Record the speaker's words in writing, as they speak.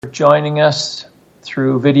Joining us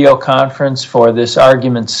through video conference for this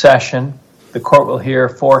argument session. The court will hear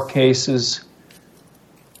 4 cases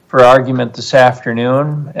for argument this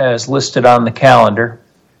afternoon as listed on the calendar.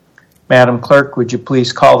 Madam Clerk, would you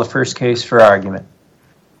please call the first case for argument?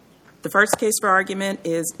 The first case for argument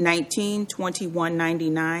is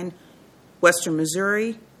 19-2199 Western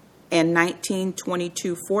Missouri and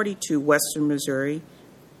 19-2242 Western Missouri,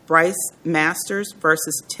 Bryce Masters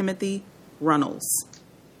versus Timothy Runnels.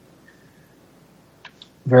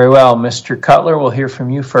 Very well. Mr. Cutler, we'll hear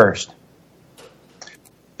from you first.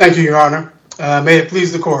 Thank you, Your Honor. May it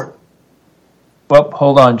please the court. Well,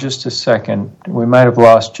 hold on just a second. We might have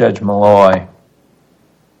lost Judge Malloy.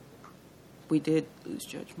 We did lose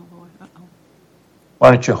Judge Malloy. Uh-oh.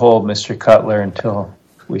 Why don't you hold, Mr. Cutler, until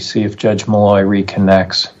we see if Judge Malloy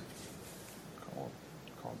reconnects.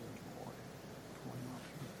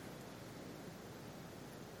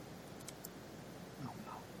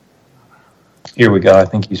 Here we go. I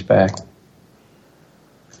think he's back.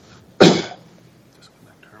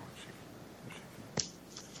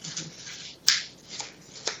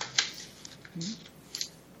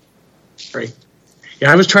 Great.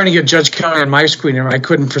 Yeah, I was trying to get Judge Kelly on my screen, and I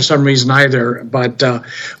couldn't for some reason either. But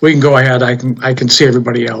we can go ahead. I can see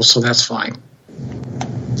everybody else, so that's fine.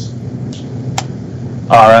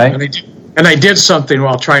 All right. And I did something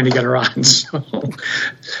while trying to get her on. So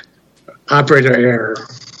operator error.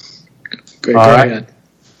 Good, All go right. ahead.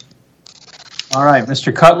 All right,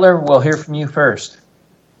 Mr. Cutler, we'll hear from you first.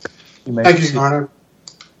 Thank you, Your Honor.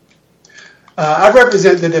 I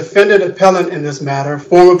represent the defendant appellant in this matter,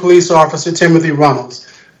 former police officer Timothy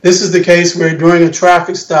Runnels. This is the case where during a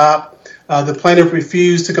traffic stop, the plaintiff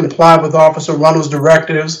refused to comply with Officer Runnels'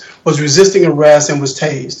 directives, was resisting arrest, and was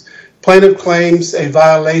tased. Plaintiff claims a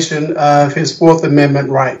violation of his Fourth Amendment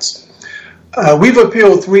rights. We've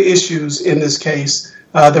appealed 3 issues in this case.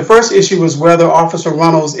 The first issue is whether Officer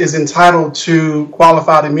Runnels is entitled to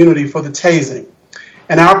qualified immunity for the tasing.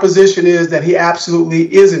 And our position is that he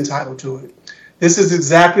absolutely is entitled to it. This is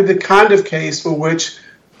exactly the kind of case for which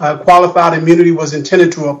qualified immunity was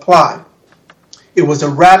intended to apply. It was a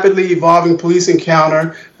rapidly evolving police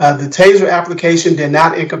encounter. The taser application did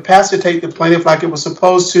not incapacitate the plaintiff like it was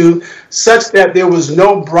supposed to, such that there was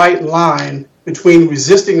no bright line between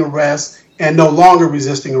resisting arrest and no longer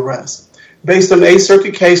resisting arrest. Based on the Eighth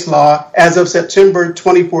Circuit case law, as of September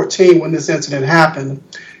 2014, when this incident happened,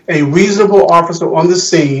 a reasonable officer on the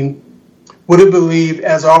scene would have believed,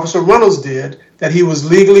 as Officer Runnels did, that he was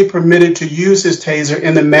legally permitted to use his taser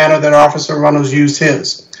in the manner that Officer Runnels used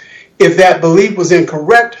his. If that belief was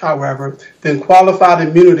incorrect, however, then qualified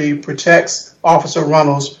immunity protects Officer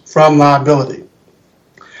Runnels from liability.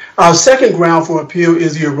 Our second ground for appeal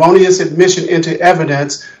is the erroneous admission into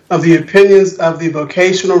evidence of the opinions of the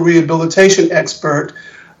vocational rehabilitation expert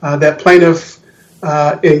that plaintiff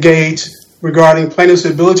engaged regarding plaintiff's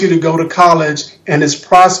ability to go to college and his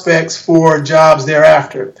prospects for jobs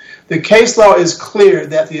thereafter. The case law is clear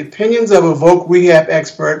that the opinions of a voc rehab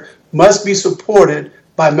expert must be supported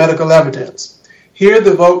by medical evidence. Here,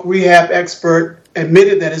 the voc rehab expert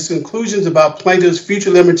admitted that his conclusions about plaintiff's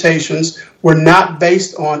future limitations were not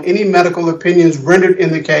based on any medical opinions rendered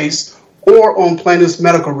in the case or on plaintiff's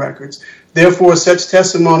medical records. Therefore, such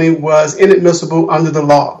testimony was inadmissible under the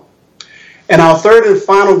law. And our third and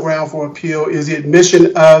final ground for appeal is the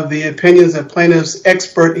admission of the opinions of plaintiff's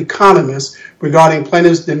expert economists regarding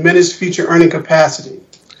plaintiff's diminished future earning capacity.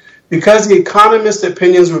 Because the economist's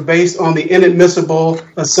opinions were based on the inadmissible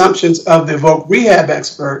assumptions of the voc rehab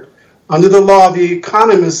expert, under the law, the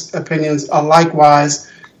economist's opinions are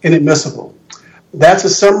likewise inadmissible. That's a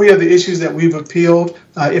summary of the issues that we've appealed.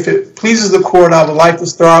 If it pleases the court, I would like to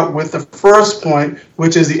start with the first point,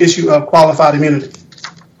 which is the issue of qualified immunity.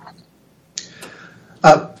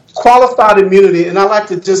 Qualified immunity, and I'd like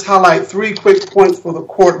to just highlight 3 quick points for the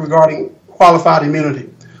court regarding qualified immunity.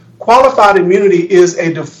 Qualified immunity is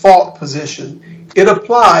a default position. It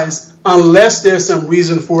applies unless there's some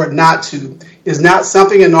reason for it not to. It's not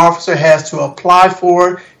something an officer has to apply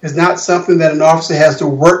for. It's not something that an officer has to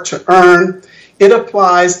work to earn. It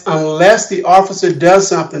applies unless the officer does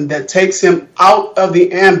something that takes him out of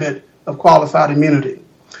the ambit of qualified immunity.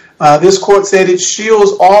 This court said it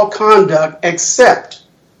shields all conduct except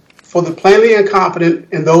for the plainly incompetent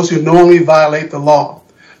and those who knowingly violate the law.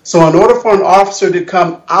 So in order for an officer to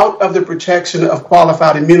come out of the protection of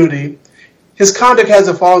qualified immunity, his conduct has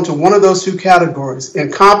to fall into one of those 2 categories,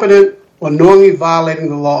 incompetent or knowingly violating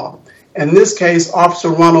the law. In this case, Officer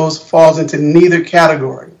Runnels falls into neither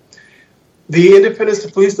category. The Independence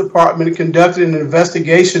Police Department conducted an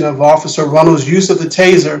investigation of Officer Runnels' use of the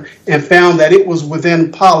taser and found that it was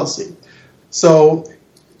within policy. So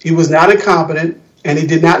he was not incompetent, and he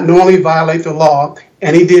did not knowingly violate the law,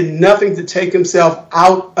 and he did nothing to take himself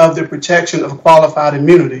out of the protection of qualified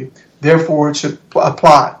immunity. Therefore, it should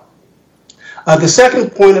apply. The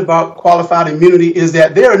second point about qualified immunity is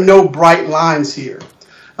that there are no bright lines here.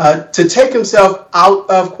 To take himself out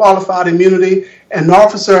of qualified immunity, an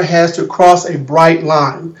officer has to cross a bright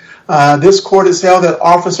line. This court has held that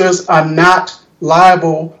officers are not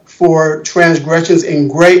liable for transgressions in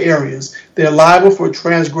gray areas. They're liable for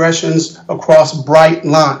transgressions across bright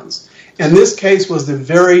lines. And this case was the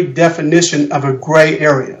very definition of a gray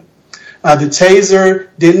area. The taser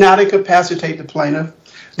did not incapacitate the plaintiff.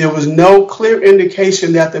 There was no clear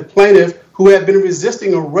indication that the plaintiff, who had been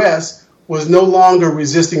resisting arrest, was no longer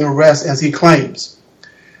resisting arrest as he claims.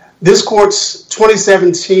 This court's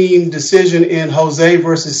 2017 decision in Jose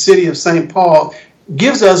versus City of St. Paul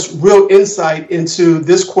gives us real insight into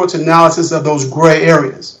this court's analysis of those gray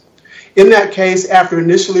areas. In that case, after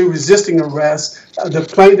initially resisting arrest, the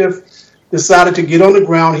plaintiff decided to get on the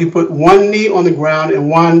ground. He put one knee on the ground and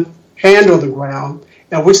one hand on the ground,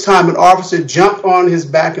 at which time an officer jumped on his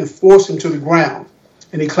back and forced him to the ground,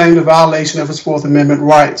 and he claimed a violation of his Fourth Amendment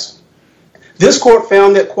rights. This court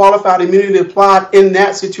found that qualified immunity applied in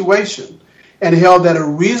that situation and held that a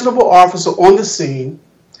reasonable officer on the scene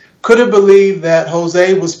could have believed that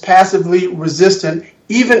Jose was passively resistant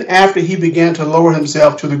even after he began to lower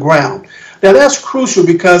himself to the ground. Now that's crucial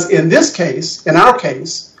because in this case, in our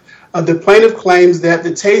case, the plaintiff claims that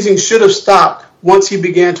the tasing should have stopped once he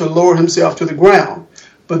began to lower himself to the ground.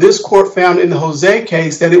 But this court found in the Jose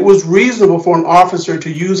case that it was reasonable for an officer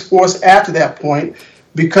to use force after that point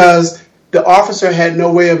because the officer had no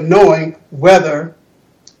way of knowing whether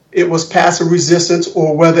it was passive resistance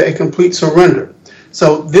or whether a complete surrender.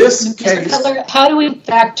 So this case... Mr. Cutler, how do we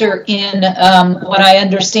factor in what I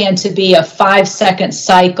understand to be a 5-second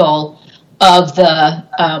cycle of the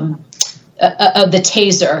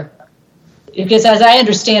taser? Because as I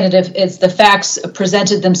understand it, if the facts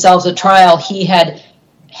presented themselves at trial, he had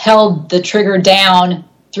held the trigger down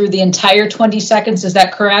through the entire 20 seconds. Is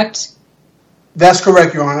that correct? That's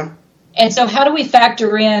correct, Your Honor. And so how do we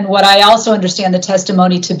factor in what I also understand the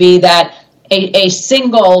testimony to be that a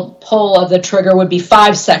single pull of the trigger would be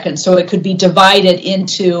 5 seconds, so it could be divided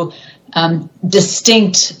into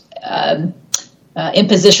distinct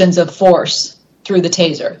impositions of force through the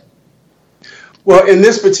taser? Well, in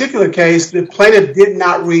this particular case, the plaintiff did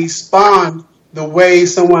not respond the way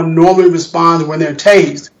someone normally responds when they're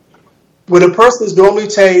tased. When a person is normally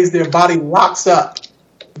tased, their body locks up.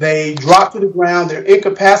 They drop to the ground, they're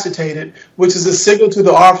incapacitated, which is a signal to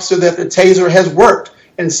the officer that the taser has worked.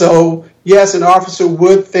 And so, yes, an officer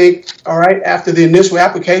would think, all right, after the initial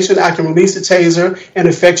application, I can release the taser and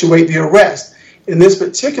effectuate the arrest. In this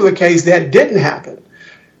particular case, that didn't happen.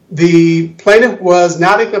 The plaintiff was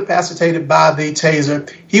not incapacitated by the taser.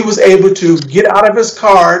 He was able to get out of his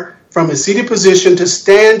car from a seated position to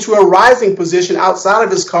stand to a rising position outside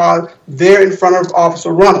of his car there in front of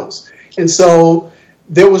Officer Runnels. And so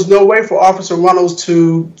there was no way for Officer Runnels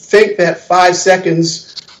to think that 5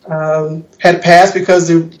 seconds had passed because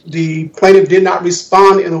the plaintiff did not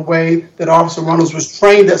respond in a way that Officer Runnels was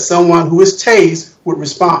trained that someone who is tased would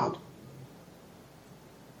respond.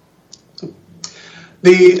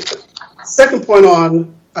 The second point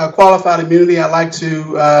on qualified immunity I'd like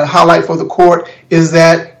to highlight for the court is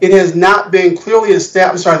that it has not been clearly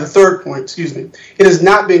established, the third point, it has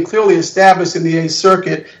not been clearly established in the Eighth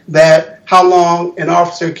Circuit that how long an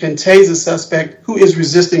officer can tase a suspect who is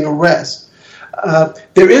resisting arrest.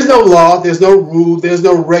 There is no law, there's no rule, there's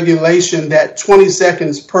no regulation that 20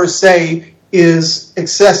 seconds per se is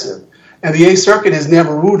excessive. And the Eighth Circuit has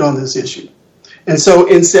never ruled on this issue. And so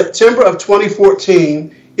in September of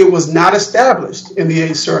 2014, it was not established in the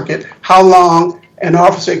Eighth Circuit how long an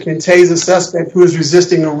officer can tase a suspect who is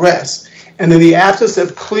resisting arrest. And in the absence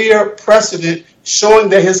of clear precedent showing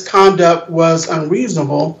that his conduct was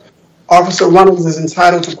unreasonable, Officer Runnels is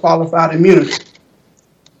entitled to qualified immunity.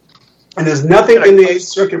 And there's nothing in the Eighth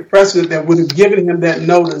Circuit precedent that would have given him that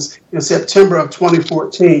notice in September of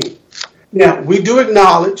 2014. Now, we do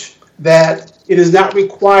acknowledge that it is not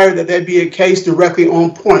required that there be a case directly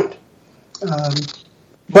on point.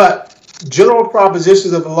 But general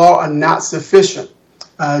propositions of the law are not sufficient.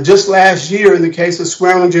 Just last year, in the case of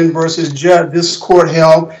Swearingen versus Judd, this court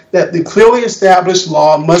held that the clearly established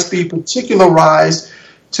law must be particularized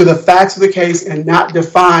to the facts of the case and not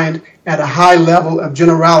defined at a high level of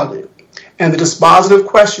generality. And the dispositive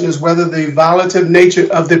question is whether the violative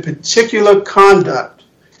nature of the particular conduct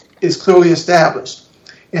is clearly established.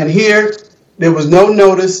 And here, there was no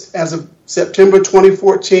notice as of September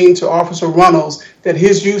 2014 to Officer Runnels that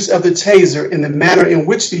his use of the taser in the manner in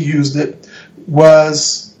which he used it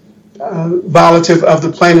was violative of the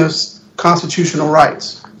plaintiff's constitutional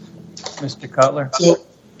rights. Mr. Cutler? So,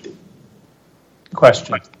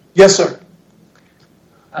 question. Yes, sir.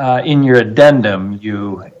 In your addendum,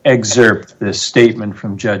 you excerpt the statement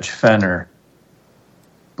from Judge Fenner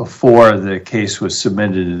before the case was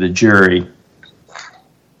submitted to the jury,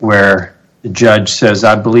 where the judge says,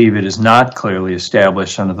 I believe it is not clearly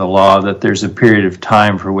established under the law that there's a period of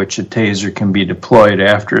time for which a taser can be deployed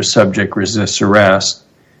after a subject resists arrest.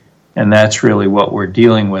 And that's really what we're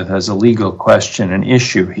dealing with as a legal question and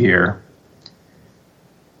issue here.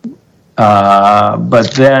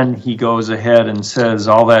 But then he goes ahead and says,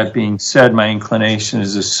 all that being said, my inclination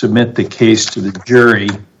is to submit the case to the jury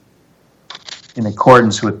in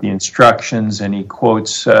accordance with the instructions. And he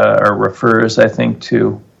quotes or refers, I think,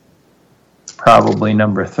 to probably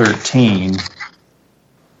number 13.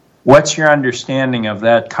 What's your understanding of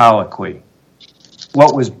that colloquy?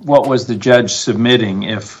 What was the judge submitting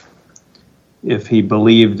if he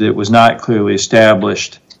believed it was not clearly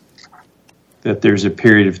established that there's a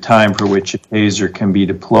period of time for which a taser can be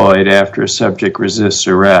deployed after a subject resists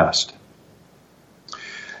arrest?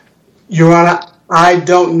 Your Honor, I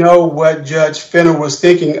don't know what Judge Fenner was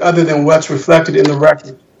thinking other than what's reflected in the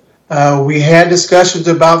record. We had discussions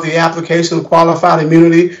about the application of qualified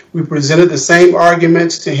immunity. We presented the same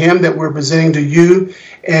arguments to him that we're presenting to you,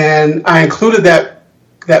 and I included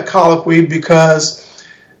that colloquy because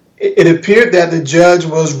it appeared that the judge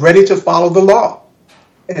was ready to follow the law.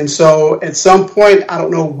 And so at some point, I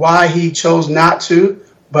don't know why he chose not to,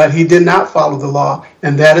 but he did not follow the law,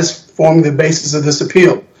 and that is forming the basis of this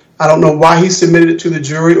appeal. I don't know why he submitted it to the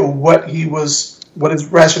jury or what his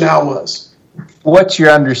rationale was. What's your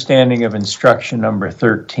understanding of instruction number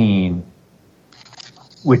 13,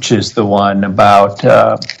 which is the one about,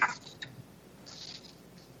 are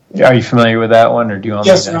you familiar with that one, or do you want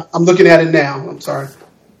me to? Yes, I'm looking at it now. I'm sorry.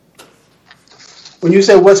 When you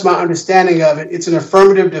say what's my understanding of it, it's an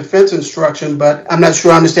affirmative defense instruction, but I'm not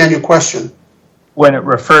sure I understand your question. When it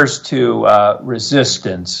refers to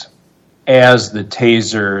resistance as the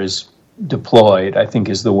taser is deployed, I think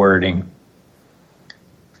is the wording.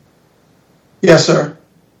 Yes, sir.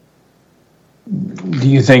 Do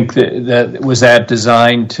you think that was that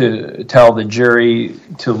designed to tell the jury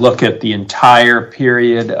to look at the entire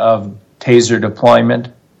period of taser deployment?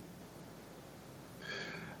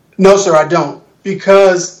 No, sir, I don't.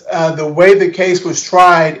 Because the way the case was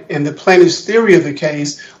tried and the plaintiff's theory of the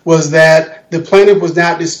case was that the plaintiff was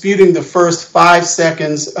not disputing the first 5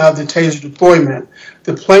 seconds of the taser deployment.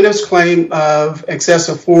 The plaintiff's claim of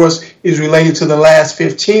excessive force is related to the last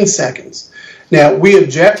 15 seconds. Now, we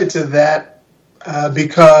objected to that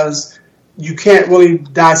because you can't really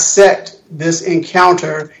dissect this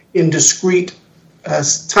encounter in discrete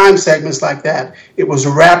time segments like that. It was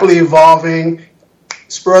a rapidly evolving,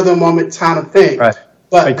 spur-of-the-moment kind of thing. Right.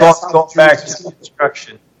 But go back to the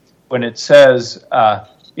instruction. When it says,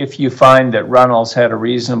 if you find that Runnels had a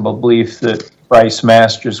reasonable belief that Bryce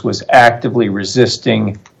Masters was actively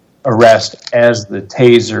resisting arrest as the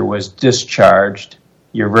taser was discharged,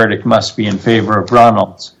 your verdict must be in favor of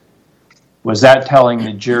Runnels. Was that telling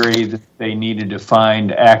the jury that they needed to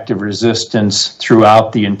find active resistance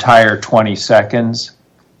throughout the entire 20 seconds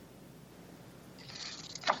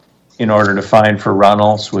in order to find for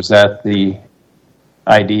Runnels? Was that the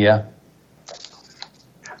idea?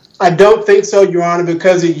 I don't think so, Your Honor,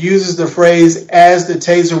 because it uses the phrase as the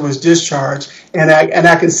taser was discharged. And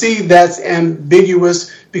I can see that's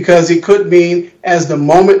ambiguous because it could mean as the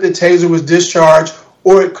moment the taser was discharged,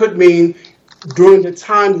 or it could mean during the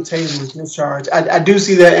time the taser was discharged. I do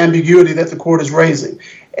see that ambiguity that the court is raising.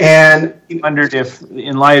 And I wondered if,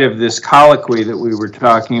 in light of this colloquy that we were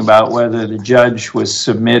talking about, whether the judge was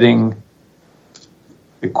submitting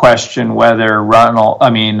the question whether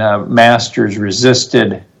Masters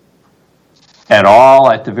resisted at all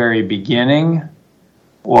at the very beginning,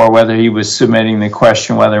 or whether he was submitting the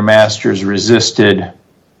question whether Masters resisted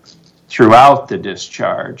throughout the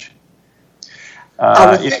discharge.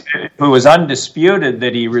 If it was undisputed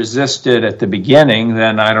that he resisted at the beginning,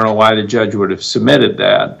 then I don't know why the judge would have submitted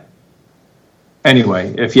that.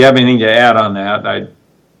 Anyway, if you have anything to add on that,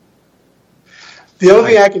 the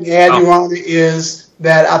only thing I can add, Your Honor, is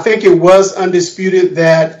that I think it was undisputed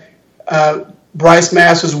that Bryce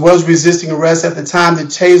Masters was resisting arrest at the time the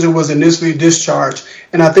taser was initially discharged.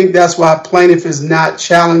 And I think that's why plaintiff is not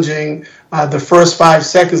challenging the first 5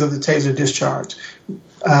 seconds of the taser discharge.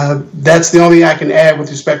 That's the only thing I can add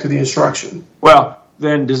with respect to the instruction. Well,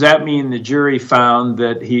 then does that mean the jury found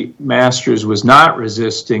that Masters was not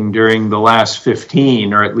resisting during the last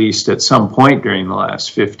 15, or at least at some point during the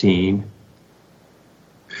last 15?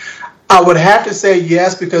 I would have to say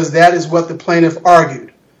yes, because that is what the plaintiff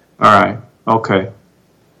argued. All right. Okay.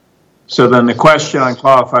 So then the question on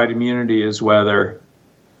qualified immunity is whether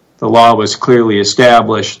the law was clearly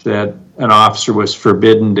established that an officer was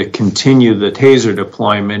forbidden to continue the taser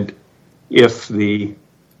deployment if the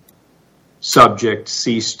subject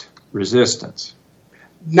ceased resistance.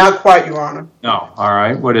 Not quite, Your Honor. No. All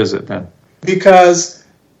right. What is it then? Because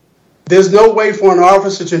there's no way for an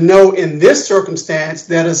officer to know in this circumstance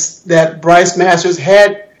that Bryce Masters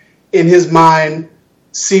had in his mind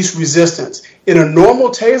ceased resistance. In a normal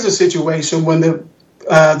taser situation, when the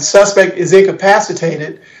suspect is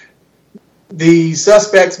incapacitated, the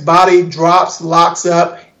suspect's body drops, locks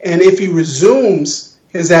up, and if he resumes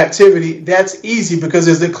his activity, that's easy because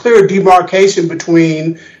there's a clear demarcation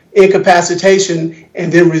between incapacitation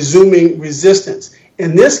and then resuming resistance.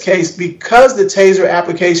 In this case, because the taser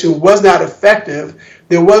application was not effective,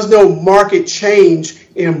 there was no marked change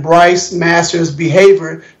in Bryce Masters'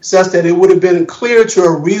 behavior such that it would have been clear to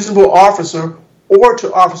a reasonable officer or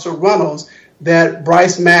to Officer Runnels that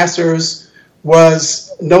Bryce Masters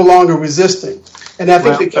was no longer resisting. And I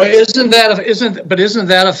think isn't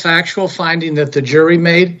that a factual finding that the jury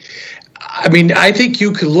made? I mean, I think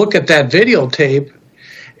you could look at that videotape,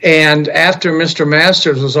 and after Mr.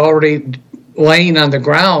 Masters was already laying on the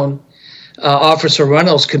ground, Officer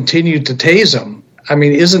Runnels continued to tase him. I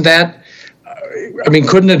mean,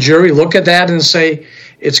 couldn't a jury look at that and say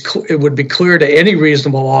it would be clear to any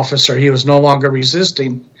reasonable officer he was no longer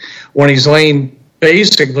resisting when he's laying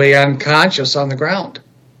basically unconscious on the ground?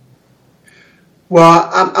 Well,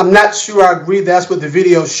 I'm not sure I agree that's what the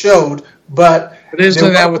video showed, but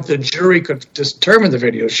isn't that what the jury could determine the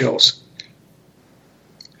video shows?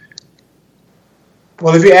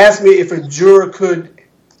 Well, if you ask me if a juror could,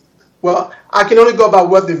 well, I can only go by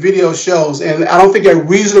what the video shows, and I don't think a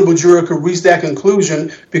reasonable juror could reach that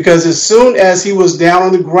conclusion, because as soon as he was down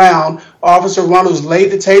on the ground, Officer Runnels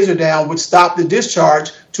laid the taser down, which stopped the discharge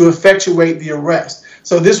to effectuate the arrest.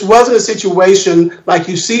 So this wasn't a situation like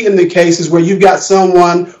you see in the cases where you've got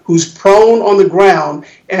someone who's prone on the ground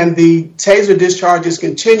and the taser discharge is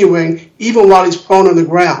continuing even while he's prone on the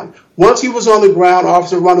ground. Once he was on the ground,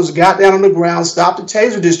 Officer Runnels got down on the ground, stopped the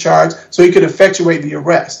taser discharge so he could effectuate the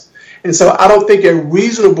arrest. And so I don't think a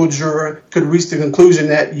reasonable juror could reach the conclusion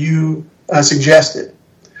that you suggested.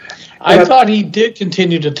 I thought he did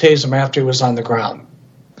continue to tase him after he was on the ground.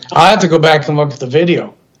 I have to go back and look at the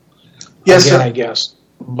video. Yes, again, sir. I guess.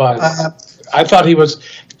 But I thought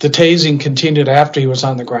the tasing continued after he was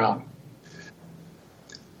on the ground.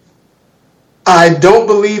 I don't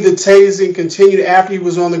believe the tasing continued after he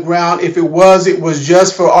was on the ground. If it was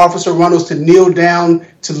just for Officer Runnels to kneel down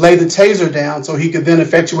to lay the taser down so he could then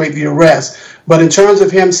effectuate the arrest. But in terms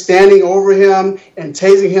of him standing over him and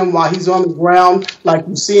tasing him while he's on the ground, like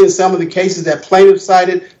you see in some of the cases that plaintiff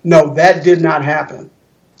cited, no, that did not happen.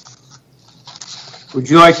 Would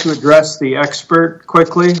you like to address the expert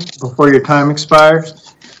quickly before your time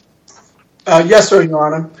expires? Yes, sir, Your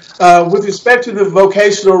Honor. With respect to the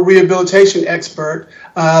vocational rehabilitation expert,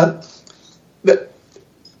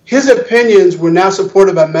 his opinions were not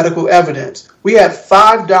supported by medical evidence. We had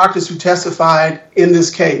 5 doctors who testified in this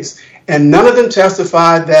case, and none of them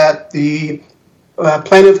testified that the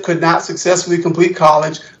plaintiff could not successfully complete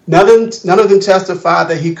college. None of them testified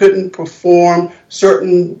that he couldn't perform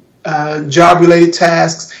certain job-related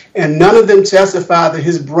tasks, and none of them testified that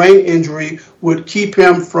his brain injury would keep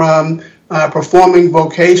him from performing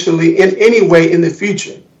vocationally in any way in the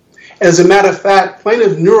future. As a matter of fact,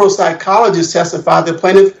 plaintiff neuropsychologist testified that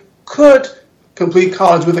plaintiff could complete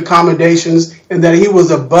college with accommodations and that he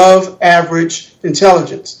was above average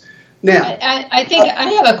intelligence. Now, I think I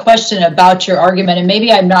have a question about your argument, and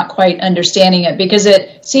maybe I'm not quite understanding it, because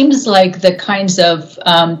it seems like the kinds of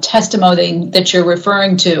testimony that you're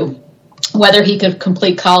referring to, whether he could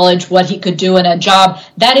complete college, what he could do in a job,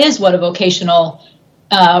 that is what a vocational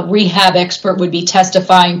rehab expert would be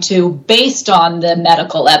testifying to based on the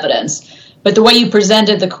medical evidence. But the way you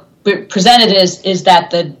presented is that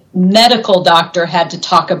the medical doctor had to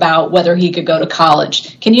talk about whether he could go to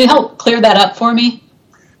college. Can you help clear that up for me?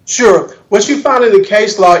 Sure. What you find in the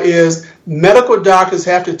case law is medical doctors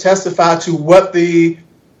have to testify to what the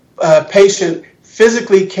patient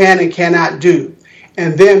physically can and cannot do.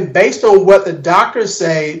 And then based on what the doctors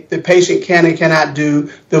say the patient can and cannot do,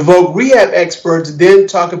 the voc rehab experts then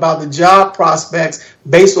talk about the job prospects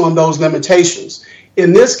based on those limitations.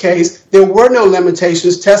 In this case, there were no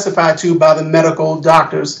limitations testified to by the medical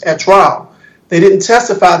doctors at trial. They didn't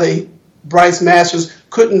testify that Bryce Masters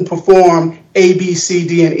couldn't perform A, B, C,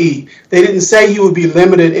 D, and E. They didn't say he would be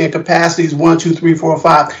limited in capacities 1, 2, 3, 4,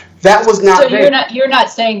 5. That was not. So you're not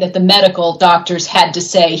saying that the medical doctors had to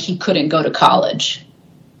say he couldn't go to college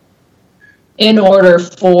in order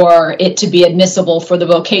for it to be admissible for the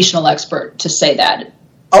vocational expert to say that?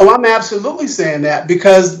 Oh, I'm absolutely saying that,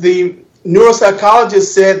 because the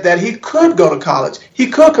neuropsychologist said that he could go to college.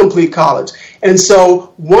 He could complete college. And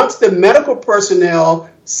so once the medical personnel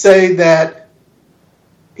say that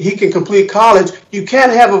he can complete college, you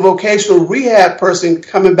can't have a vocational rehab person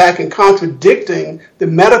coming back and contradicting the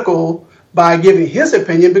medical by giving his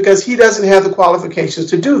opinion, because he doesn't have the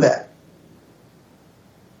qualifications to do that.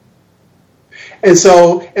 And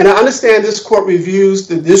so, and I understand this court reviews,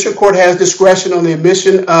 the district court has discretion on the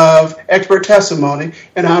admission of expert testimony,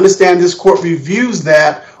 and I understand this court reviews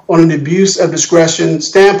that on an abuse of discretion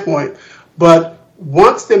standpoint. But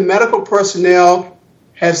once the medical personnel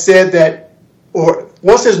have said that, or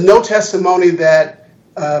once there's no testimony that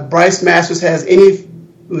Bryce Masters has any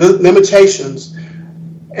limitations,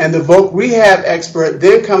 and the voc rehab expert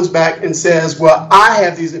then comes back and says, well, I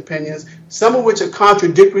have these opinions, some of which are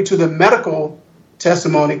contradictory to the medical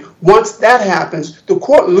testimony. Once that happens, the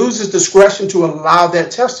court loses discretion to allow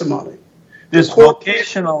that testimony. This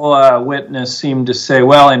vocational witness seemed to say,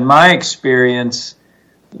 well, in my experience,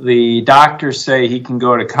 the doctors say he can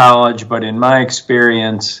go to college, but in my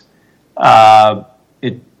experience,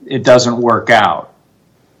 it doesn't work out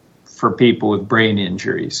for people with brain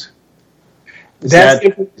injuries. Is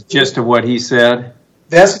that just of what he said?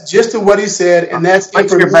 That's just of what he said, and that's...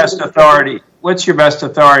 What's your best authority? What's your best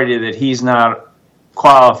authority that he's not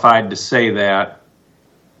qualified to say that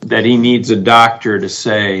he needs a doctor to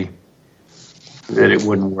say that it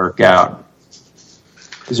wouldn't work out?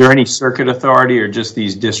 Is there any circuit authority or just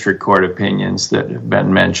these district court opinions that have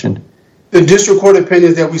been mentioned? The district court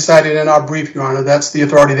opinions that we cited in our brief, Your Honor, that's the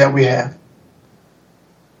authority that we have.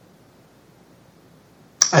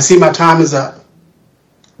 I see my time is up.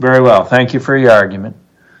 Very well. Thank you for your argument.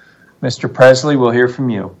 Mr. Presley, we'll hear from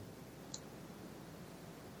you.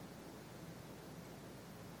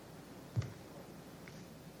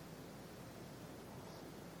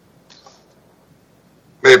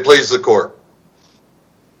 May it please the court.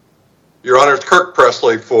 Your Honor, it's Kirk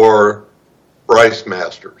Presley for Bryce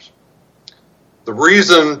Masters. The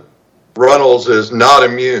reason Runnels is not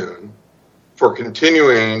immune for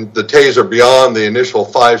continuing the taser beyond the initial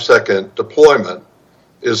 5-second deployment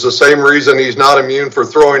is the same reason he's not immune for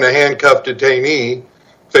throwing a handcuffed detainee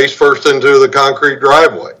face first into the concrete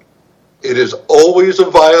driveway. It is always a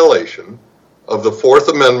violation of the Fourth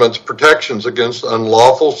Amendment's protections against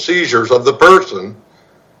unlawful seizures of the person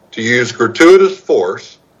to use gratuitous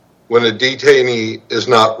force when a detainee is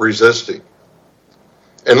not resisting.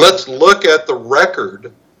 And let's look at the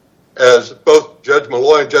record as both Judge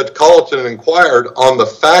Malloy and Judge Colleton inquired on the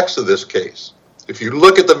facts of this case. If you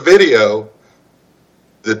look at the video,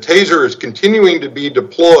 the taser is continuing to be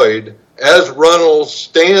deployed as Runnels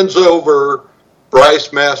stands over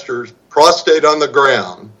Bryce Masters, prostrate on the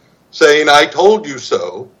ground, saying, "I told you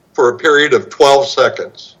so," for a period of 12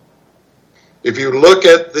 seconds. If you look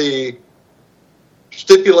at the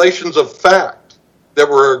stipulations of fact that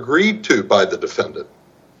were agreed to by the defendant,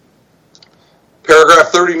 paragraph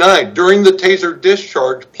 39, during the taser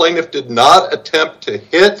discharge, plaintiff did not attempt to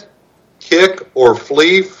hit, kick, or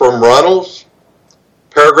flee from Runnels.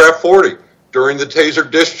 Paragraph 40, during the taser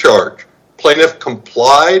discharge, plaintiff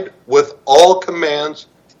complied with all commands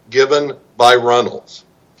given by Runnels.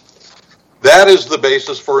 That is the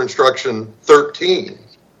basis for instruction 13,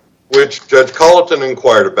 which Judge Colleton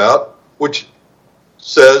inquired about, which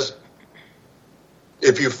says,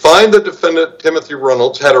 if you find the defendant, Timothy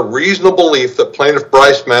Runnels, had a reasonable belief that plaintiff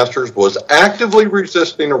Bryce Masters was actively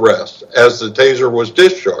resisting arrest as the taser was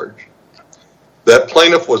discharged, that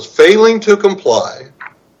plaintiff was failing to comply,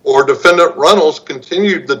 or defendant Runnels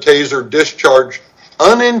continued the taser discharge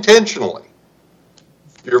unintentionally,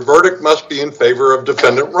 your verdict must be in favor of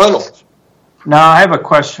defendant Runnels. Now, I have a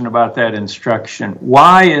question about that instruction.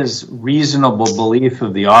 Why is reasonable belief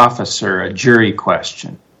of the officer a jury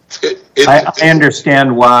question? I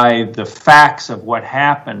understand why the facts of what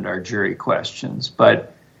happened are jury questions,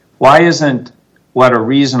 but why isn't what a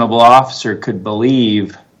reasonable officer could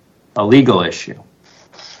believe a legal issue?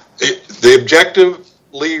 The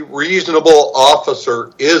objectively reasonable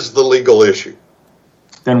officer is the legal issue.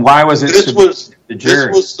 Then why was it submitted to the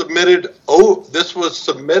jury? This was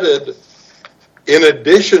submitted in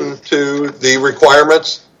addition to the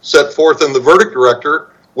requirements set forth in the verdict director,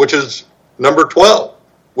 which is number 12,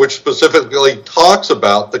 which specifically talks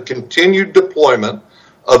about the continued deployment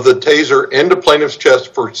of the taser into plaintiff's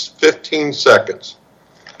chest for 15 seconds.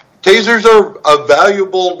 Tasers are a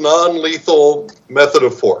valuable, non-lethal method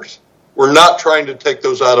of force. We're not trying to take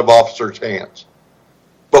those out of officers' hands.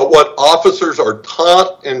 But what officers are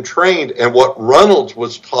taught and trained, and what Runnels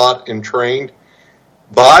was taught and trained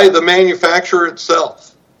by the manufacturer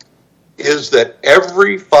itself, is that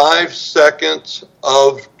every 5 seconds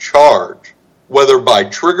of charge, whether by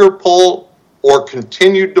trigger pull or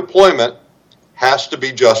continued deployment, has to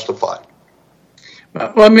be justified.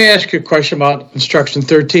 Let me ask you a question about instruction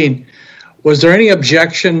 13. Was there any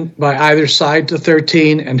objection by either side to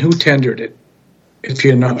 13, and who tendered it, if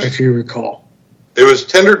you recall? It was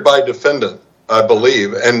tendered by defendant, I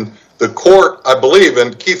believe, and the court, I believe,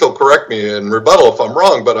 and Keith will correct me in rebuttal if I'm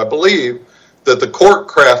wrong, but I believe that the court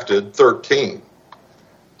crafted 13 in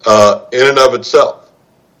and of itself.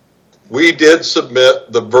 We did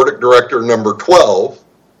submit the verdict director number 12.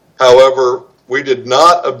 However, we did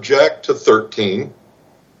not object to 13,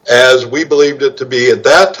 as we believed it to be at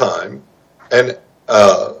that time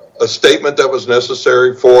a statement that was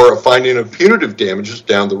necessary for a finding of punitive damages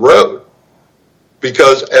down the road.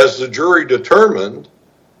 Because as the jury determined,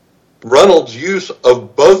 Runnels' use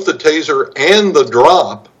of both the taser and the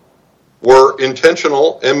drop were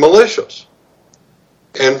intentional and malicious.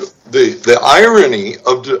 And the irony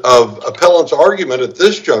of appellant's argument at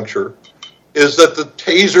this juncture is that the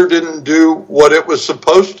taser didn't do what it was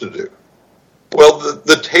supposed to do. Well,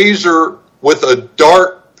 the taser with a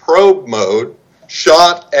dart probe mode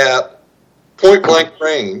shot at point-blank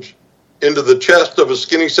range into the chest of a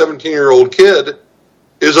skinny 17-year-old kid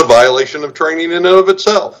is a violation of training in and of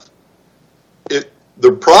itself.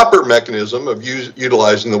 The proper mechanism of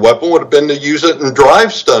utilizing the weapon would have been to use it in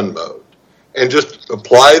drive stun mode and just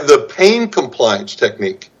apply the pain compliance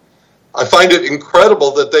technique. I find it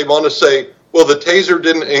incredible that they want to say, well, the taser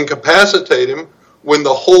didn't incapacitate him, when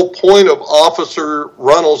the whole point of Officer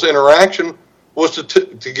Runnels' interaction was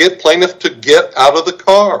to get plaintiff to get out of the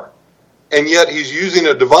car. And yet he's using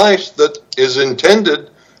a device that is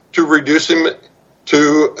intended to reduce him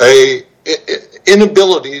to a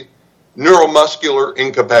inability, neuromuscular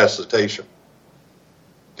incapacitation.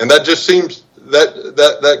 And that just seems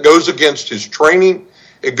that goes against his training.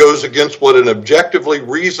 It goes against what an objectively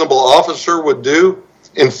reasonable officer would do.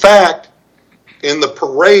 In fact, in the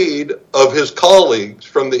parade of his colleagues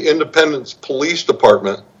from the Independence Police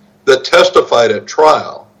Department that testified at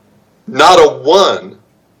trial, not a one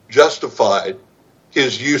justified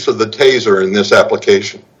his use of the taser in this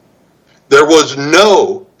application. There was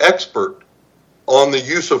no expert on the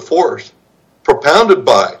use of force propounded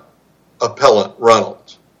by appellant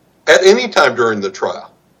Runnels at any time during the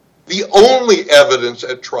trial. The only evidence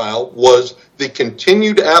at trial was the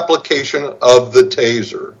continued application of the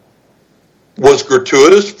taser was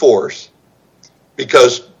gratuitous force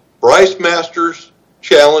because Bryce Masters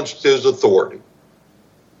challenged his authority.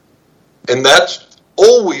 And that's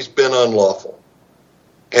always been unlawful.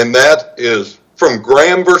 And that is from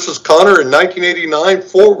Graham versus Connor in 1989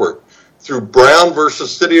 forward through Brown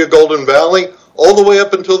versus City of Golden Valley, all the way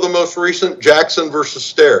up until the most recent Jackson versus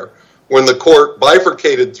Stare, when the court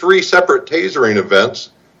bifurcated 3 separate tasering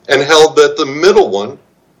events and held that the middle one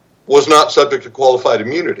was not subject to qualified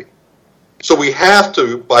immunity. So we have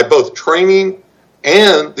to, by both training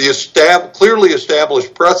and the clearly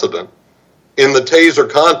established precedent in the taser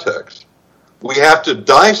context, we have to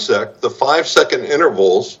dissect the 5-second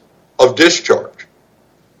intervals of discharge.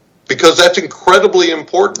 Because that's incredibly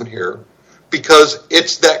important here, because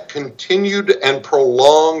it's that continued and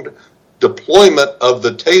prolonged deployment of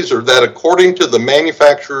the taser that, according to the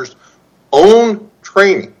manufacturer's own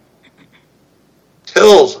training,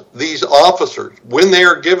 tells these officers, when they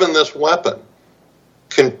are given this weapon,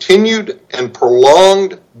 continued and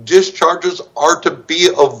prolonged discharges are to be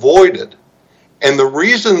avoided. And the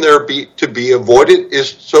reason they're to be avoided is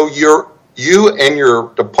so you and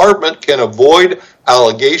your department can avoid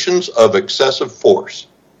allegations of excessive force.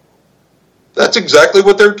 That's exactly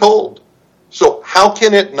what they're told. So how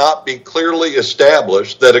can it not be clearly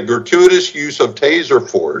established that a gratuitous use of taser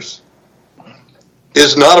force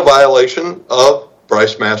is not a violation of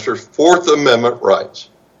Bryce Masters' Fourth Amendment rights?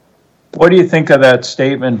 What do you think of that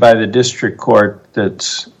statement by the district court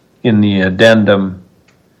that's in the addendum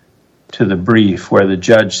to the brief, where the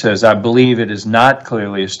judge says, I believe it is not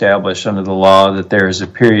clearly established under the law that there is a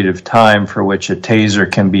period of time for which a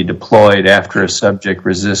taser can be deployed after a subject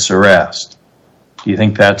resists arrest? Do you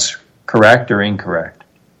think that's correct or incorrect?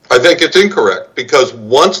 I think it's incorrect, because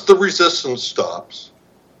once the resistance stops,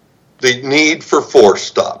 the need for force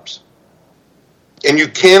stops. And you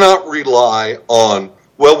cannot rely on,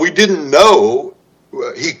 well, we didn't know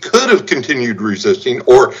he could have continued resisting,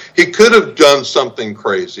 or he could have done something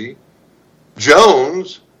crazy.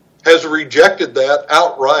 Jones has rejected that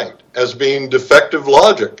outright as being defective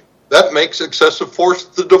logic. That makes excessive force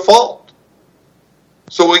the default.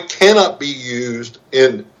 So it cannot be used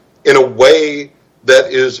in a way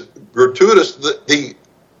that is gratuitous. The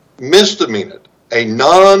misdemeanor, a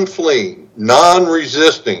non-fleeing,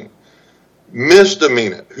 non-resisting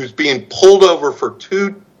misdemeanor who's being pulled over for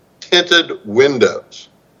 2 tinted windows.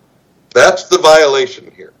 That's the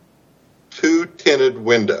violation here. 2 tinted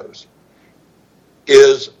windows.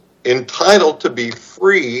 Is entitled to be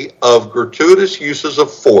free of gratuitous uses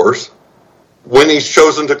of force when he's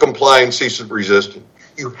chosen to comply and ceases resisting.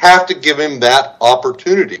 You have to give him that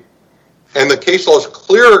opportunity. And the case law is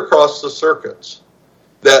clear across the circuits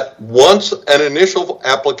that once an initial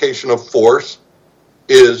application of force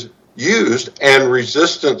is used and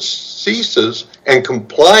resistance ceases and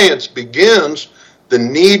compliance begins, the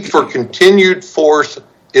need for continued force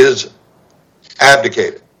is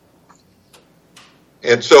abdicated.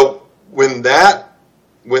 And so when that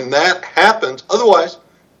happens, otherwise,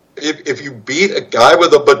 if you beat a guy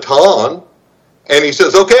with a baton and he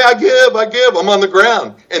says, okay, I give, I'm on the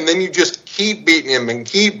ground, and then you just keep beating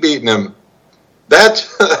him,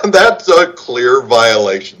 that's a clear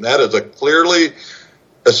violation. That is a clearly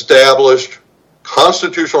established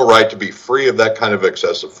constitutional right to be free of that kind of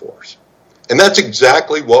excessive force. And that's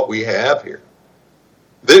exactly what we have here.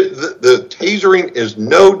 The tasering is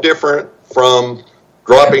no different from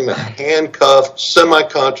dropping a handcuffed,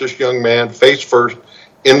 semi-conscious young man face first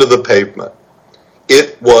into the pavement.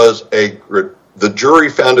 It was the jury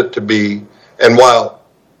found it to be, and while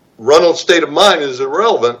Runnels' state of mind is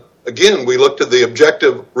irrelevant, again, we looked at the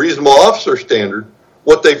objective reasonable officer standard.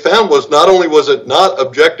 What they found was not only was it not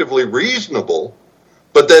objectively reasonable,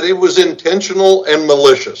 but that it was intentional and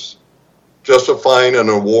malicious, justifying an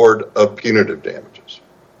award of punitive damages.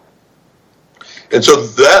 And so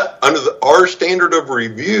that, under our standard of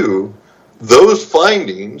review, those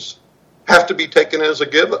findings have to be taken as a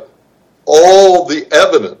given. All the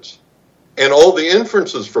evidence and all the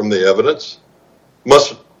inferences from the evidence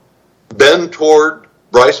must bend toward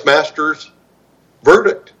Bryce Masters'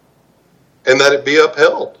 verdict and that it be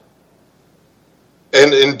upheld.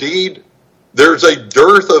 And indeed, there's a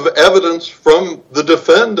dearth of evidence from the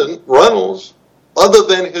defendant, Runnels, other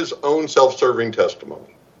than his own self-serving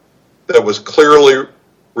testimony that was clearly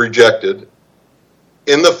rejected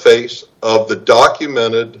in the face of the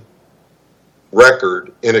documented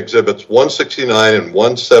record in Exhibits 169 and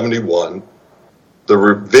 171,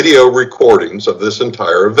 the video recordings of this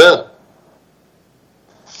entire event.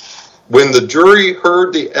 When the jury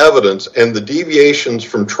heard the evidence and the deviations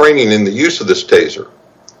from training in the use of this taser,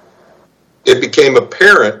 it became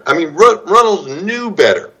apparent. I mean, Runnels knew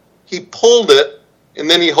better. He pulled it and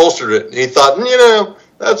then he holstered it and he thought,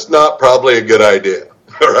 that's not probably a good idea.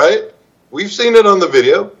 All right? We've seen it on the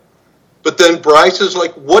video. But then Bryce is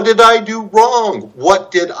like, what did I do wrong?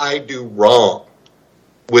 What did I do wrong?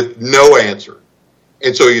 With no answer.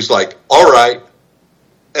 And so he's like, all right,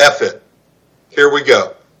 F it. Here we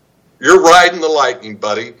go. You're riding the lightning,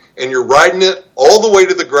 buddy, and you're riding it all the way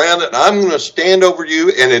to the ground, and I'm going to stand over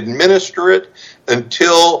you and administer it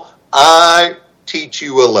until I teach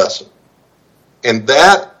you a lesson. And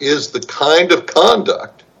that is the kind of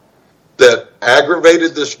conduct that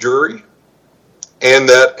aggravated this jury and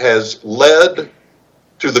that has led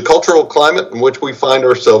to the cultural climate in which we find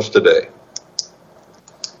ourselves today.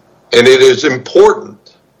 And it is important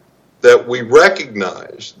that we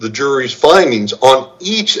recognize the jury's findings on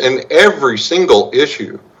each and every single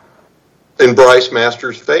issue in Bryce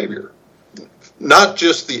Masters' favor, not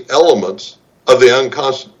just the elements of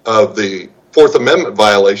the Fourth Amendment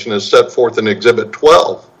violation as set forth in Exhibit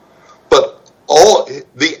 12, but all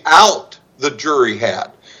the out the jury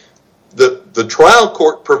had. The trial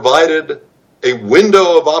court provided a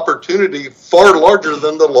window of opportunity far larger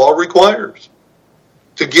than the law requires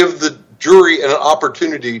to give the jury an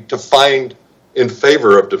opportunity to find in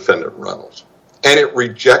favor of defendant Runnels. And it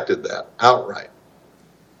rejected that outright.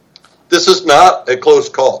 This is not a close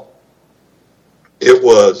call. It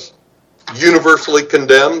was universally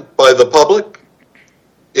condemned by the public.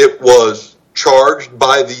 It was charged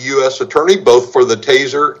by the U.S. attorney, both for the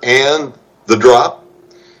taser and the drop.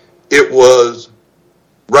 It was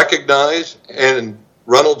recognized, and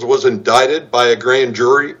Runnels was indicted by a grand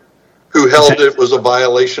jury who held it was a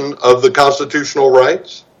violation of the constitutional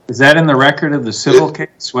rights. Is that in the record of the civil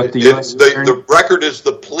case? What the U.S. attorney? The record is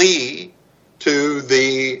the plea to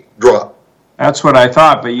the drop. That's what I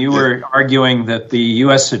thought, but you were arguing that the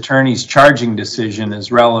U.S. Attorney's charging decision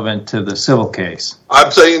is relevant to the civil case.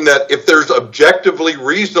 I'm saying that if there's objectively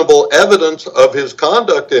reasonable evidence of his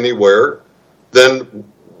conduct anywhere, then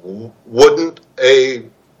wouldn't a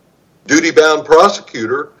duty-bound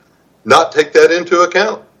prosecutor not take that into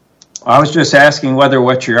account? I was just asking whether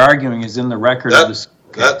what you're arguing is in the record of the civil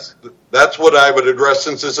case. That's what I would address,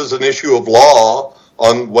 since this is an issue of law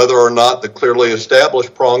on whether or not the clearly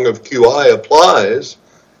established prong of QI applies,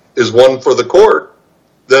 is one for the court.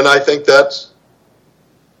 Then I think that's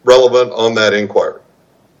relevant on that inquiry.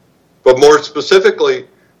 But more specifically,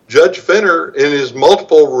 Judge Finner, in his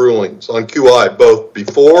multiple rulings on QI, both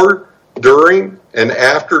before, during, and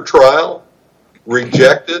after trial,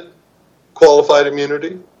 rejected qualified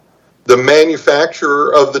immunity. The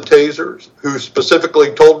manufacturer of the tasers, who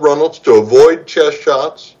specifically told Runnels to avoid chest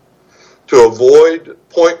shots, to avoid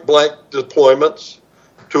point-blank deployments,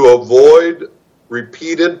 to avoid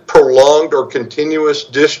repeated, prolonged, or continuous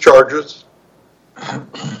discharges.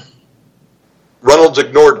 Runnels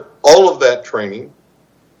ignored all of that training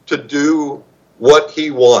to do what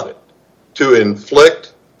he wanted, to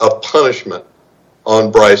inflict a punishment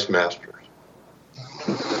on Bryce Masters.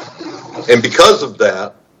 And because of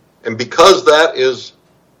that, and because that is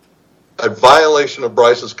a violation of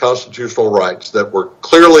Bryce's constitutional rights that were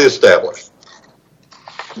clearly established,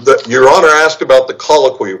 Your Honor asked about the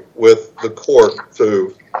colloquy with the court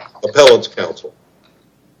to appellant's counsel.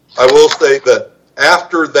 I will say that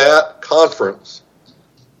after that conference,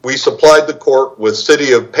 we supplied the court with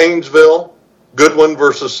City of Paynesville, Goodwin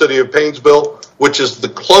versus City of Paynesville, which is the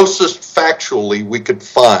closest factually we could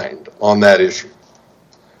find on that issue.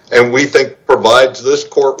 And we think provides this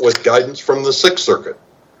court with guidance from the Sixth Circuit.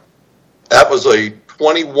 That was a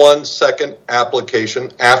 21-second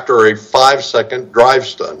application after a 5-second drive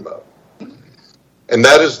stun mode. And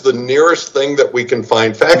that is the nearest thing that we can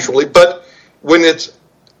find factually. But when it's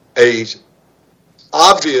a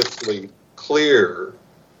obviously clear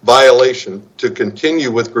violation to continue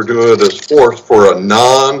with gratuitous force for a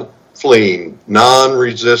non-fleeing,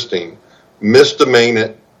 non-resisting,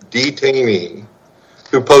 misdemeanor detainee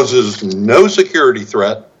who poses no security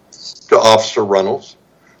threat to Officer Runnels,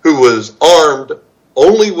 who was armed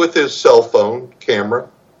only with his cell phone camera,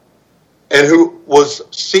 and who was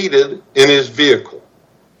seated in his vehicle.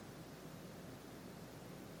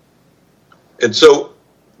 And so,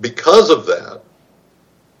 because of that,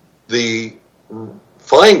 the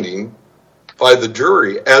finding by the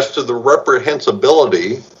jury as to the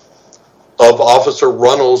reprehensibility of Officer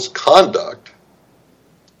Runnels' conduct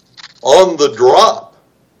on the drop,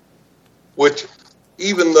 which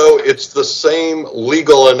even though it's the same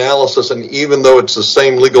legal analysis and even though it's the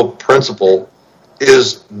same legal principle,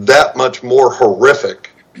 is that much more horrific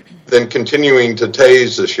than continuing to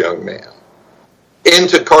tase this young man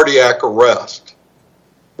into cardiac arrest,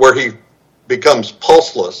 where he becomes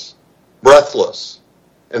pulseless, breathless,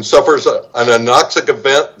 and suffers an anoxic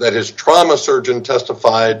event that his trauma surgeon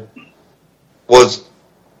testified was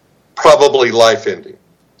probably life-ending.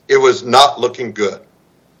 It was not looking good.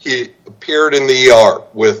 He appeared in the ER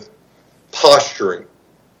with posturing,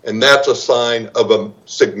 and that's a sign of a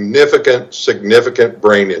significant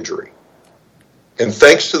brain injury. And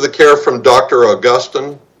thanks to the care from Dr.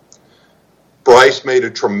 Augustin, Bryce made a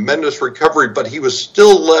tremendous recovery, but he was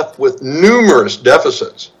still left with numerous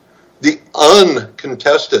deficits. The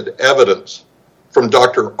uncontested evidence from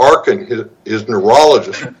Dr. Arkin, his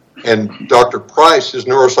neurologist, and Dr. Price, his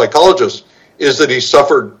neuropsychologist, is that he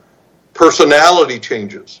suffered personality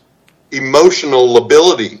changes, emotional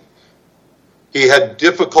lability. He had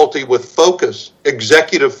difficulty with focus,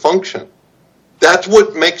 executive function. That's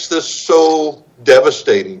what makes this so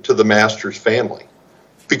devastating to the Masters family,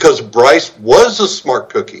 because Bryce was a smart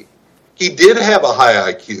cookie. He did have a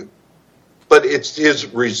high IQ, but it's his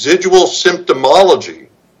residual symptomology,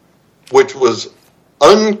 which was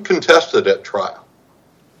uncontested at trial,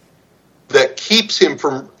 that keeps him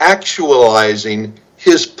from actualizing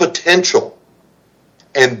his potential.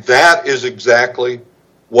 And that is exactly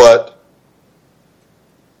what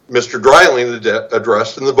Mr. Dreiling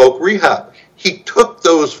addressed in the Voc Rehab. He took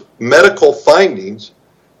those medical findings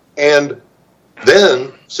and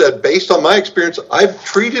then said, based on my experience, I've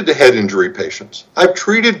treated head injury patients. I've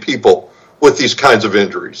treated people with these kinds of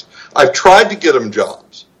injuries. I've tried to get them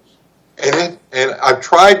jobs. And I've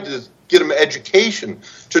tried to get them education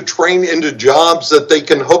to train into jobs that they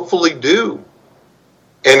can hopefully do.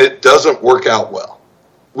 And it doesn't work out well.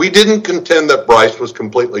 We didn't contend that Bryce was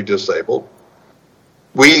completely disabled.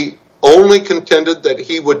 We only contended that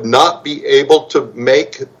he would not be able to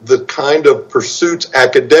make the kind of pursuits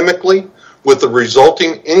academically with the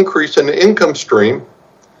resulting increase in the income stream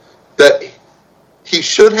that he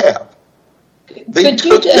should have. Could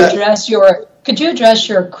you address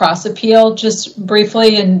your cross appeal just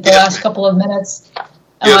briefly in the last couple of minutes?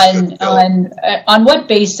 Yes, on what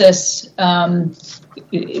basis are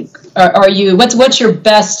you? What's your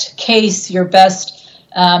best case? Your best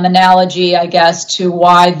analogy, I guess, to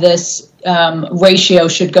why this ratio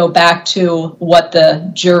should go back to what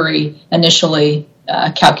the jury initially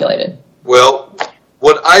calculated? Well,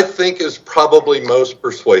 what I think is probably most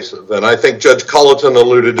persuasive, and I think Judge Colleton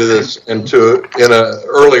alluded to this in an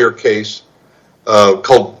earlier case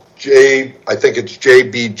called I think it's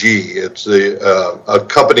JBG. It's a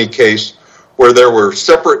company case where there were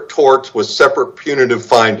separate torts with separate punitive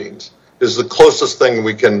findings. Is the closest thing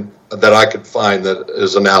that I could find that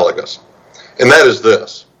is analogous, and that is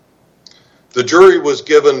this: the jury was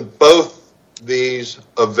given both these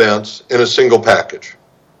events in a single package.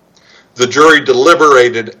 The jury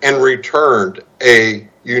deliberated and returned a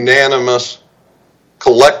unanimous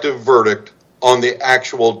collective verdict on the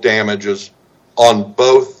actual damages on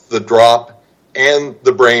both the drop and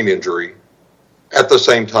the brain injury at the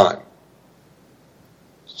same time.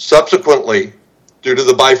 Subsequently, due to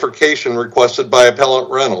the bifurcation requested by Appellant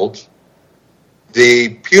Runnels,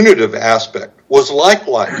 the punitive aspect was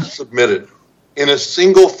likewise submitted in a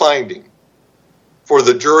single finding for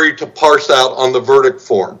the jury to parse out on the verdict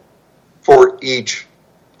form for each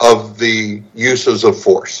of the uses of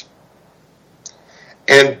force.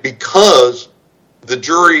 And because the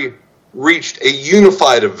jury reached a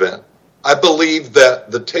unified event, I believe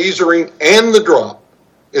that the tasering and the drop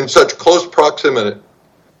in such close proximity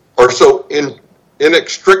are so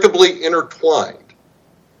inextricably intertwined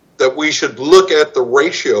that we should look at the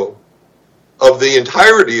ratio of the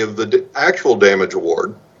entirety of the actual damage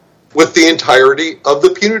award with the entirety of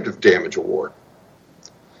the punitive damage award.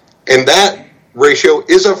 And that ratio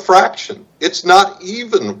is a fraction. It's not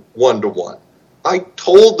even 1-to-1. I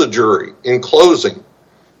told the jury in closing,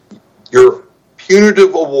 your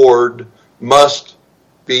punitive award must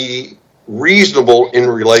be reasonable in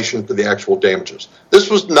relation to the actual damages. This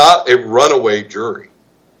was not a runaway jury.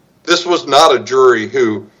 This was not a jury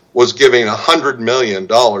who was giving $100 million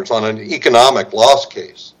on an economic loss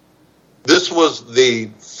case. This was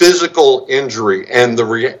the physical injury and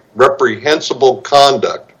the reprehensible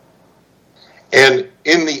conduct. And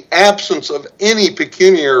in the absence of any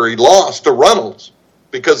pecuniary loss to Runnels,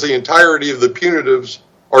 because the entirety of the punitives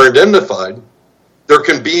are indemnified, there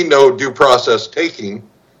can be no due process taking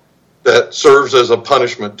that serves as a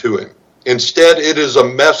punishment to him. Instead, it is a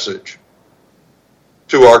message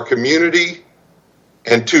to our community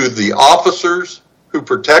and to the officers who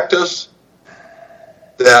protect us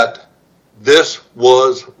that this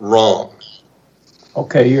was wrong.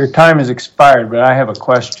 Okay, your time has expired, but I have a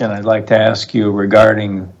question I'd like to ask you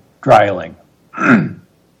regarding Dreiling.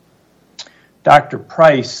 Dr.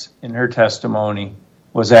 Bryce, in her testimony,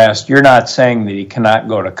 was asked, you're not saying that he cannot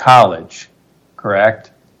go to college,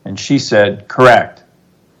 correct? And she said, correct.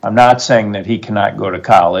 I'm not saying that he cannot go to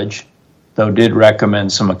college, though did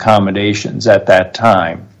recommend some accommodations at that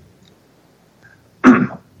time.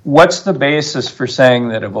 What's the basis for saying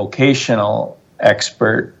that a vocational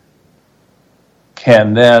expert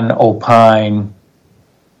can then opine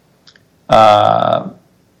that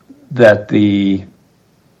the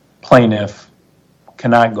plaintiff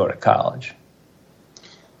cannot go to college?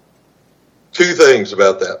 Two things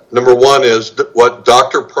about that. Number one is what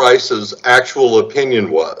Dr. Price's actual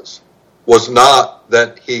opinion was not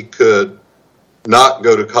that he could not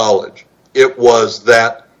go to college. It was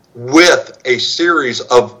that with a series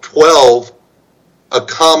of 12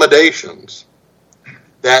 accommodations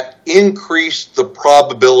that increased the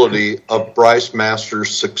probability of Bryce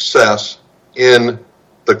Masters' success in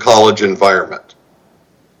the college environment.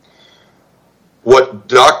 What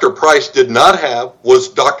Dr. Bryce did not have was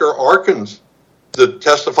Dr. Arkin's, the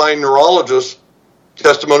testifying neurologist,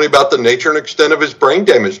 testimony about the nature and extent of his brain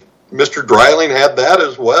damage. Mr. Dreiling had that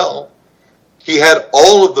as well. He had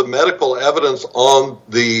all of the medical evidence on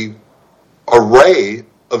the array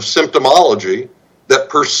of symptomology that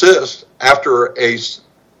persists after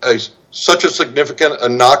such a significant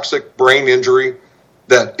anoxic brain injury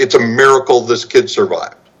that it's a miracle this kid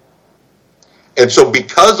survived. And so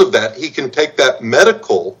because of that, he can take that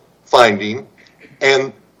medical finding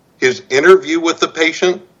and his interview with the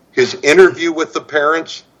patient, his interview with the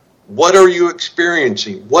parents, what are you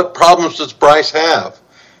experiencing? What problems does Bryce have?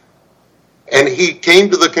 And he came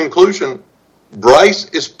to the conclusion, Bryce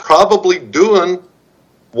is probably doing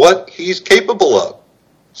what he's capable of,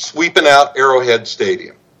 sweeping out Arrowhead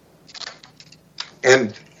Stadium.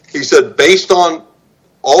 And he said, based on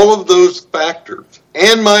all of those factors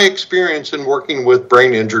and my experience in working with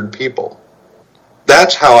brain injured people,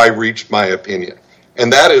 that's how I reached my opinion.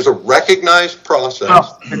 And that is a recognized process.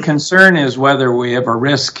 Well, the concern is whether we have a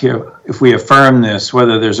risk here, if we affirm this,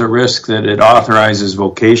 whether there's a risk that it authorizes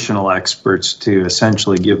vocational experts to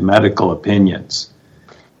essentially give medical opinions.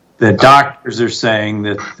 The doctors are saying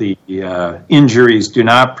that the injuries do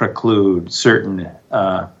not preclude certain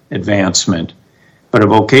advancement, but a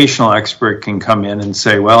vocational expert can come in and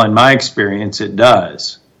say, well, in my experience, it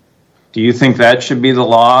does. Do you think that should be the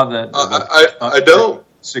law? That I don't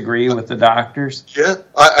disagree with the doctors? Yeah,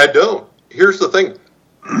 I don't. Here's the thing.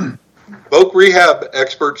 Voc rehab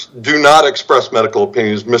experts do not express medical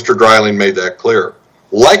opinions. Mr. Dreiling made that clear.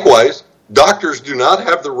 Likewise, doctors do not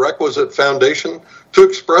have the requisite foundation to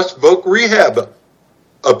express voc rehab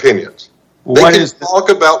opinions. They can talk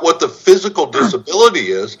about what the physical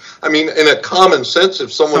disability is. I mean, in a common sense,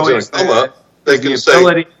 if someone's in a coma, they can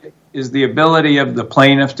say... Is the ability of the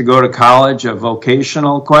plaintiff to go to college a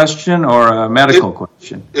vocational question or a medical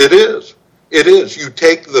question? It is. It is. You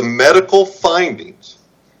take the medical findings.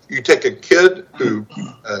 You take a kid who,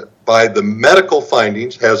 by the medical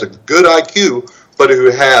findings, has a good IQ, but who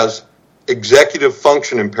has executive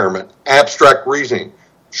function impairment, abstract reasoning,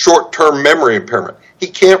 short-term memory impairment. He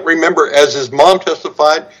can't remember, as his mom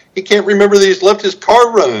testified, he can't remember that he's left his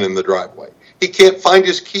car running in the driveway. He can't find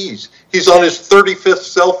his keys. He's on his 35th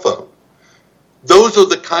cell phone. Those are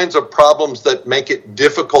the kinds of problems that make it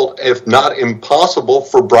difficult, if not impossible,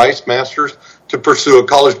 for Bryce Masters to pursue a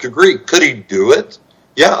college degree. Could he do it?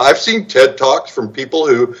 Yeah, I've seen TED Talks from people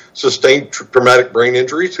who sustained traumatic brain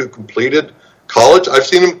injuries who completed college. I've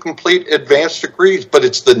seen them complete advanced degrees, but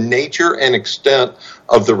it's the nature and extent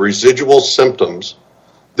of the residual symptoms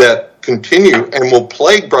that continue and will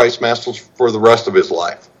plague Bryce Masters for the rest of his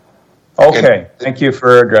life. Okay, thank you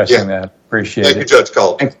for addressing that. Appreciate it. Thank you, Judge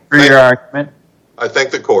Caldwell. Thank you for your argument. I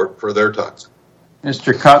thank the court for their time.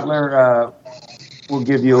 Mr. Cutler, we'll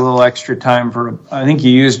give you a little extra time for, I think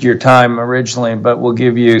you used your time originally, but we'll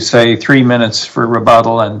give you, say, 3 minutes for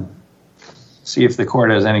rebuttal and see if the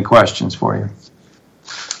court has any questions for you.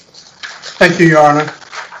 Thank you, Your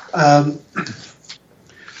Honor.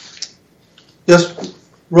 Just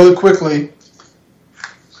really quickly,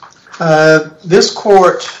 this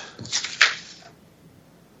court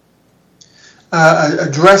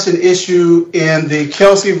addressed an issue in the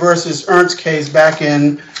Kelsey versus Ernst case back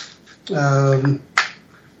in, I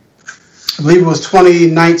believe it was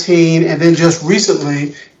 2019, and then just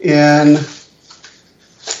recently in,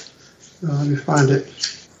 let me find it,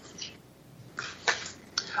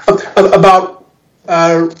 about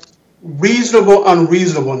reasonable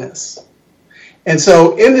unreasonableness. And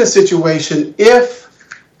so in this situation, if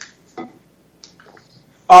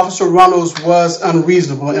Officer Runnels was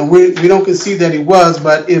unreasonable, and we don't concede that he was,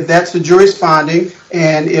 but if that's the jury's finding,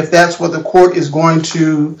 and if that's what the court is going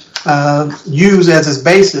to use as its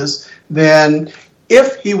basis, then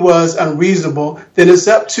if he was unreasonable, then it's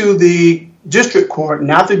up to the district court,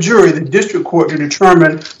 not the jury, the district court, to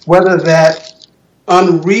determine whether that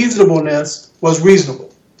unreasonableness was reasonable.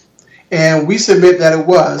 And we submit that it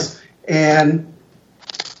was. And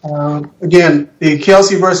again, the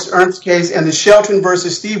Kelsey versus Ernst case and the Shelton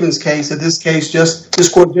versus Stevens case, in this case, this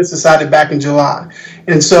court just decided back in July.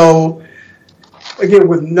 And so, again,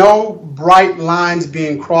 with no bright lines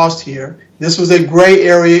being crossed here, this was a gray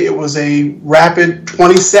area. It was a rapid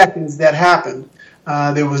 20 seconds that happened.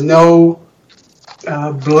 There was no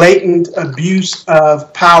blatant abuse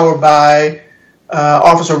of power by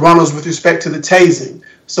Officer Runnels with respect to the tasing.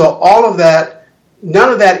 So all of that,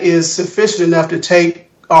 none of that is sufficient enough to take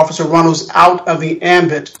Officer Runnels out of the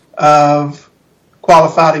ambit of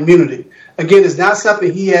qualified immunity. Again, it's not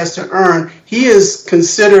something he has to earn. He is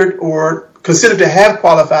considered to have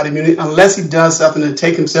qualified immunity unless he does something to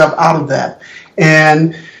take himself out of that.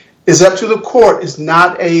 And it's up to the court. It's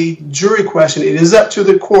not a jury question. It is up to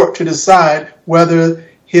the court to decide whether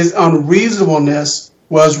his unreasonableness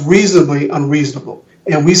was reasonably unreasonable.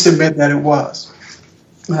 And we submit that it was.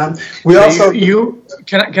 We also...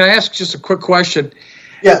 Can I ask just a quick question?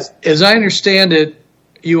 Yes. As I understand it,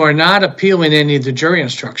 you are not appealing any of the jury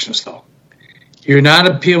instructions, though. You're not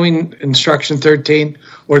appealing instruction 13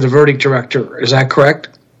 or the verdict director. Is that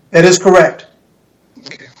correct? That is correct.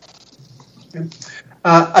 Okay.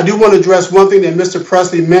 I do want to address one thing that Mr.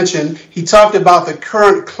 Presley mentioned. He talked about the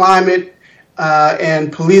current climate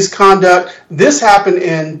and police conduct. This happened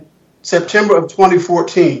in September of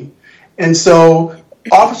 2014. And so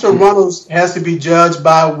Officer Runnels has to be judged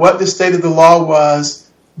by what the state of the law was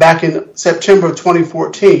back in September of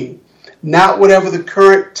 2014. not whatever the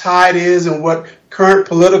current tide is and what current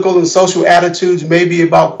political and social attitudes may be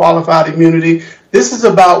about qualified immunity. This is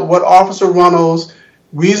about what Officer Runnels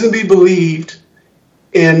reasonably believed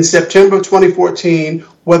in September of 2014,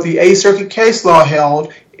 what the Eighth Circuit case law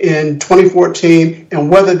held in 2014, and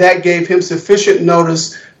whether that gave him sufficient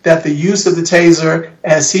notice that the use of the taser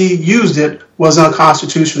as he used it was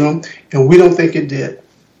unconstitutional, and we don't think it did.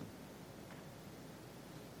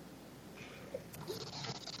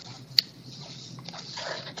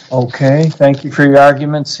 Okay, thank you for your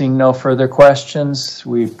argument. Seeing no further questions,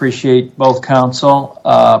 we appreciate both counsel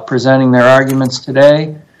presenting their arguments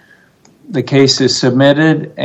today. The case is submitted.